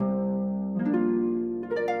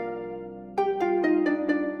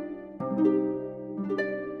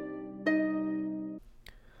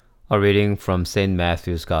A reading from St.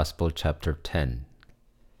 Matthew's Gospel, chapter 10.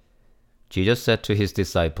 Jesus said to his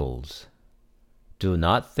disciples, "Do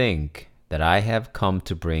not think that I have come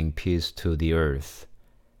to bring peace to the earth.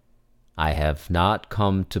 I have not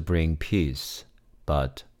come to bring peace,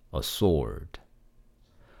 but a sword.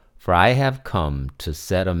 For I have come to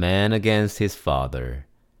set a man against his father,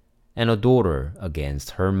 and a daughter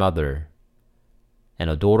against her mother, and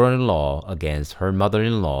a daughter-in-law against her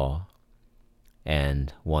mother-in-law,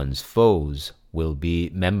 and one's foes will be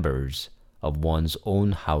members of one's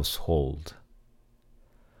own household.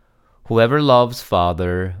 Whoever loves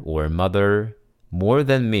father or mother more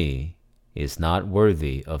than me is not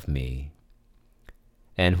worthy of me.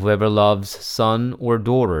 And whoever loves son or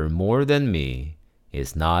daughter more than me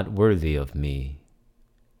is not worthy of me.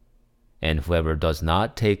 And whoever does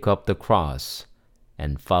not take up the cross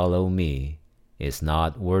and follow me is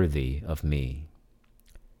not worthy of me.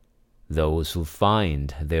 Those who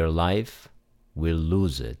find their life will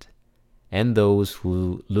lose it, and those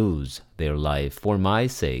who lose their life for my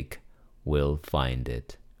sake will find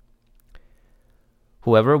it.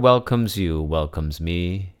 Whoever welcomes you welcomes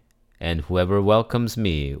me, and whoever welcomes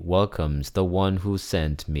me welcomes the one who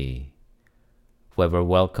sent me. Whoever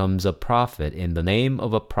welcomes a prophet in the name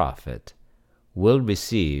of a prophet will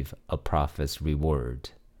receive a prophet's reward.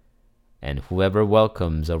 And whoever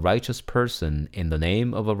welcomes a righteous person in the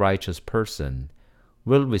name of a righteous person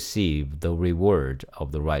will receive the reward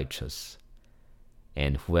of the righteous.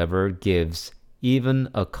 And whoever gives even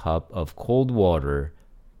a cup of cold water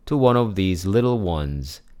to one of these little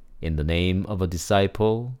ones in the name of a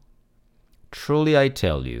disciple, truly I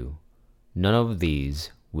tell you, none of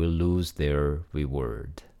these will lose their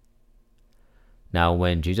reward." Now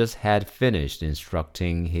when Jesus had finished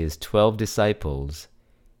instructing his 12 disciples,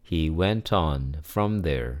 he went on from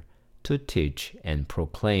there to teach and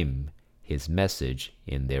proclaim his message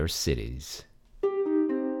in their cities.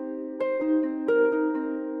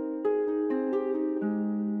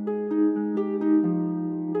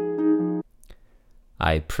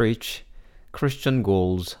 I preach Christian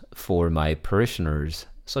goals for my parishioners,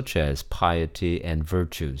 such as piety and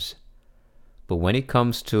virtues. But when it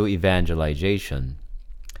comes to evangelization,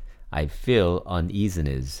 I feel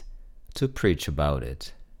uneasiness to preach about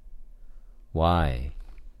it. Why?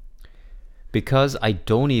 Because I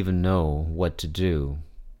don't even know what to do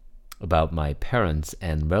about my parents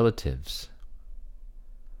and relatives.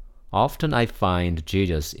 Often I find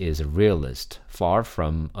Jesus is a realist, far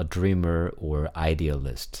from a dreamer or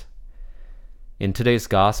idealist. In today's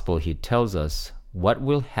gospel, he tells us what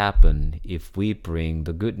will happen if we bring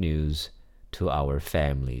the good news to our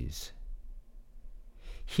families.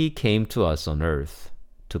 He came to us on earth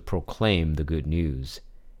to proclaim the good news,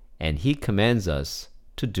 and he commands us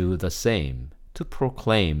to do the same, to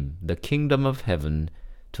proclaim the kingdom of heaven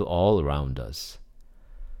to all around us.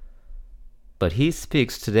 But he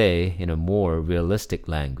speaks today in a more realistic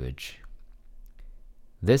language.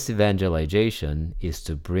 This evangelization is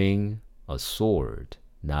to bring a sword,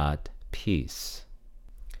 not peace.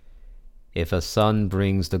 If a son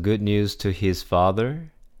brings the good news to his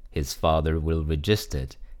father will resist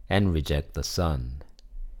it and reject the son.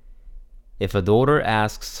 If a daughter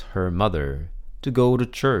asks her mother to go to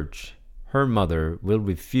church, her mother will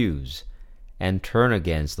refuse and turn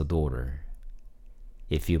against the daughter.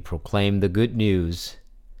 If you proclaim the good news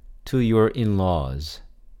to your in-laws,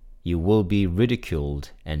 you will be ridiculed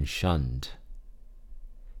and shunned.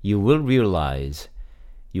 You will realize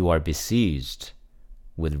you are besieged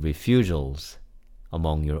with refusals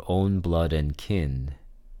among your own blood and kin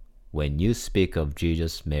when you speak of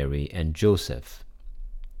Jesus, Mary, and Joseph.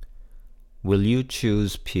 Will you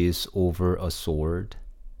choose peace over a sword?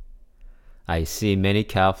 I see many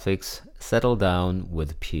Catholics settle down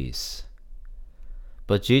with peace.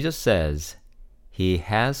 But Jesus says he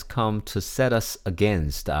has come to set us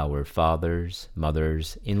against our fathers,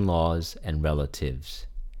 mothers, in-laws, and relatives.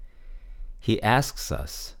 He asks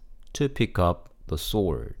us to pick up the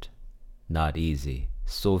sword. Not easy,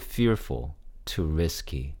 so fearful, too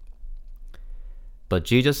risky. But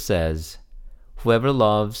Jesus says, "Whoever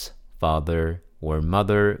loves father or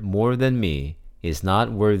mother more than me is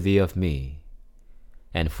not worthy of me.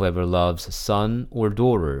 And whoever loves son or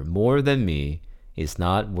daughter more than me is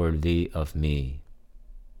not worthy of me."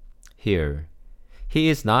 Here, he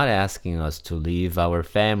is not asking us to leave our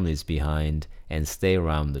families behind and stay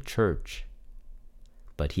around the church,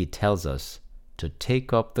 but he tells us to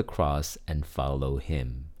take up the cross and follow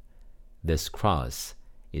him. This cross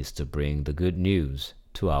is to bring the good news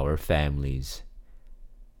to our families.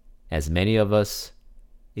 As many of us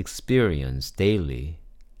experience daily,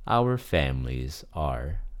 our families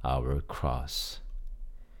are our cross.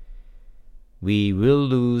 We will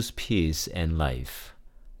lose peace and life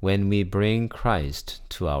when we bring Christ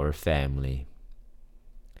to our family.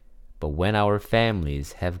 But when our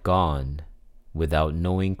families have gone without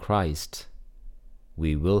knowing Christ,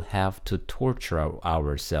 we will have to torture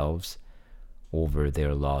ourselves over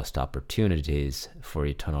their lost opportunities for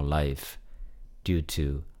eternal life due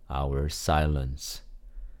to our silence.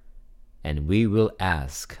 And we will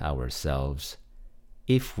ask ourselves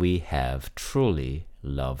if we have truly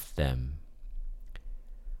loved them.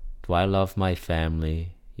 Do I love my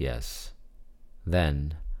family? Yes.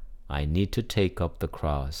 Then I need to take up the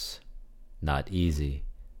cross. Not easy,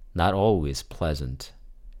 not always pleasant.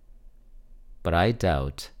 But I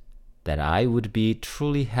doubt that I would be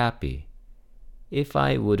truly happy if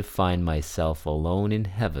I would find myself alone in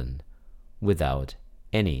heaven without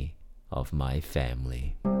any of my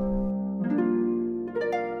family.